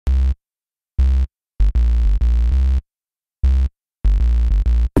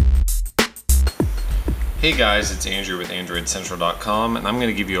Hey guys, it's Andrew with AndroidCentral.com, and I'm going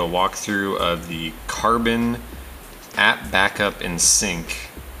to give you a walkthrough of the Carbon App Backup and Sync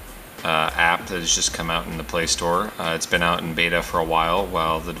app that has just come out in the Play Store. It's been out in beta for a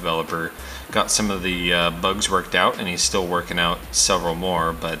while the developer got some of the bugs worked out, and he's still working out several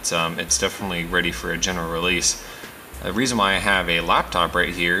more, but it's definitely ready for a general release. The reason why I have a laptop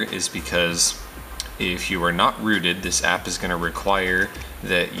right here is because if you are not rooted, this app is going to require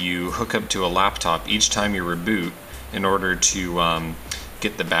that you hook up to a laptop each time you reboot in order to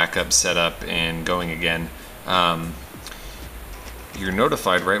get the backup set up and going again. You're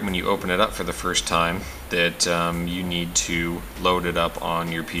notified right when you open it up for the first time that you need to load it up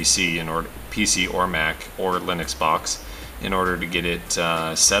on your PC or Mac or Linux box in order to get it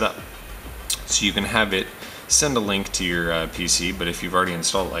set up. So you can have it send a link to your PC, but if you've already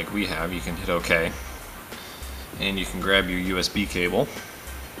installed it like we have, you can hit OK. And you can grab your USB cable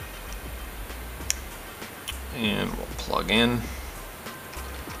and we'll plug in.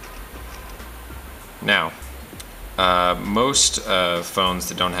 Now, most phones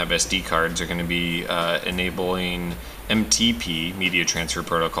that don't have SD cards are going to be enabling MTP, Media Transfer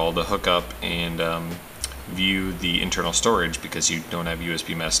Protocol, to hook up and view the internal storage because you don't have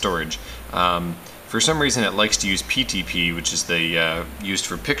USB mass storage. For some reason it likes to use PTP, which is the used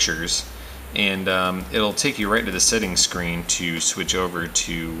for pictures, and it'll take you right to the settings screen to switch over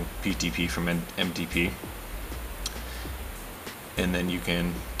to PTP from MTP, and then you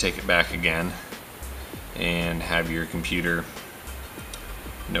can take it back again and have your computer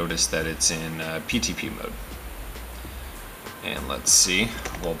notice that it's in PTP mode. And let's see,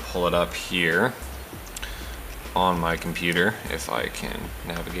 we'll pull it up here on my computer if I can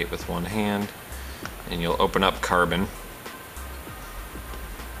navigate with one hand, and you'll open up Carbon.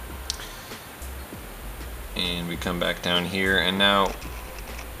 And we come back down here, and now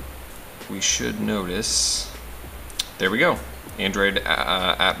we should notice, there we go, Android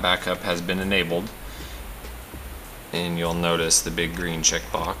app backup has been enabled, and you'll notice the big green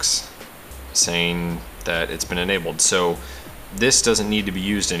checkbox saying that it's been enabled. So this doesn't need to be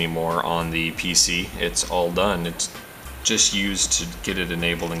used anymore on the PC. It's all done. It's just used to get it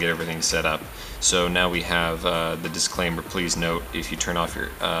enabled and get everything set up. So now we have the disclaimer, please note if you turn off your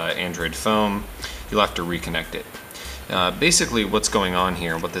Android phone, you'll have to reconnect it. Basically what's going on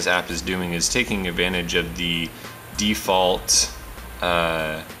here, what this app is doing, is taking advantage of the default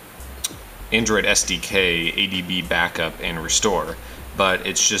Android SDK ADB backup and restore, but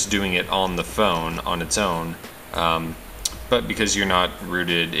it's just doing it on the phone on its own. But because you're not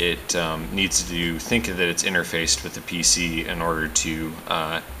rooted, it needs to think that it's interfaced with the PC in order to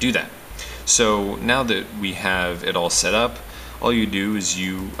do that. So now that we have it all set up, all you do is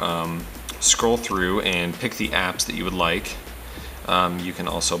you scroll through and pick the apps that you would like. You can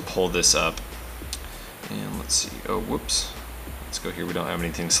also pull this up, and let's see, oh whoops, let's go here, we don't have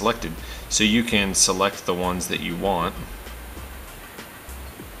anything selected. So you can select the ones that you want.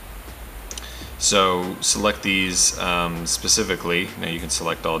 So select these specifically. Now you can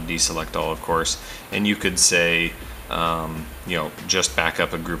select all, deselect all, of course, and you could say, just back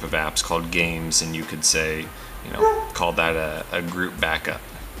up a group of apps called games, and you could say, call that a group backup.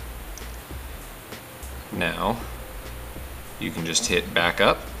 Now you can just hit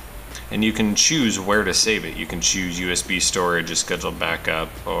backup, and you can choose where to save it. You can choose USB storage, a scheduled backup,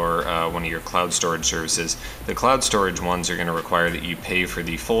 or one of your cloud storage services. The cloud storage ones are going to require that you pay for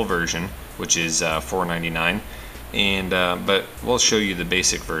the full version, which is $4.99, and but we'll show you the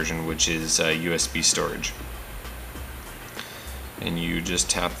basic version, which is USB storage. And you just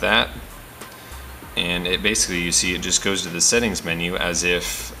tap that, and it basically, you see, it just goes to the settings menu as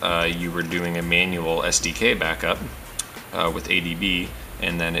if you were doing a manual SDK backup with ADB,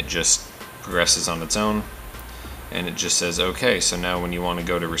 and then it just progresses on its own, and it just says okay. So now when you want to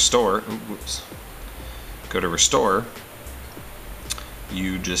go to restore,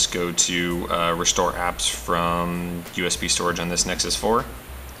 you just go to restore apps from USB storage on this Nexus 4,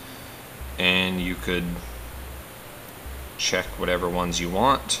 and you could check whatever ones you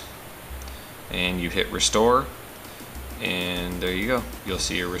want, and you hit restore, and there you go. You'll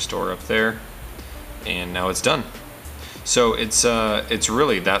see a restore up there, and now it's done. So it's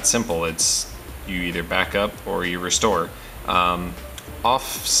really that simple. It's you either back up or you restore.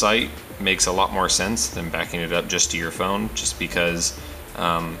 Off-site makes a lot more sense than backing it up just to your phone, just because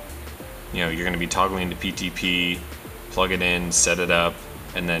you're going to be toggling to PTP, plug it in, set it up,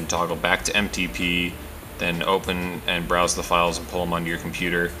 and then toggle back to MTP, then open and browse the files and pull them onto your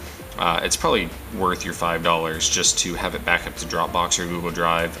computer. It's probably worth your $5 just to have it back up to Dropbox or Google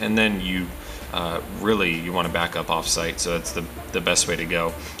Drive, and then you really you want to back up off-site, so that's the best way to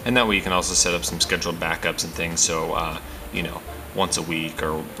go. And that way you can also set up some scheduled backups and things, so you know, once a week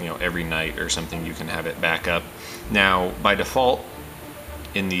or every night or something, you can have it back up. Now by default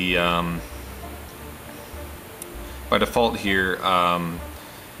in the by default here,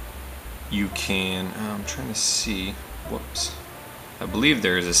 you can, I'm trying to see, whoops, I believe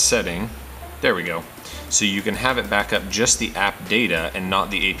there is a setting, there we go. So you can have it back up just the app data and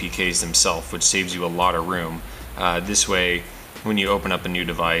not the APKs themselves, which saves you a lot of room. This way, when you open up a new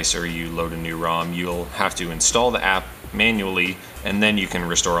device or you load a new ROM, you'll have to install the app manually, and then you can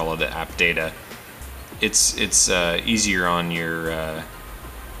restore all of the app data. It's easier on your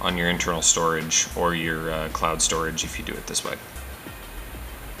internal storage or your cloud storage if you do it this way.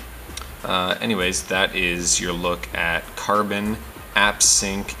 Anyways, that is your look at Carbon App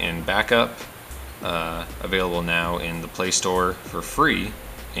Sync and Backup. Available now in the Play Store for free,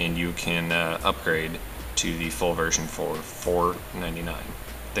 and you can upgrade to the full version for $4.99.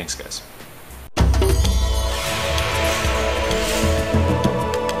 Thanks, guys.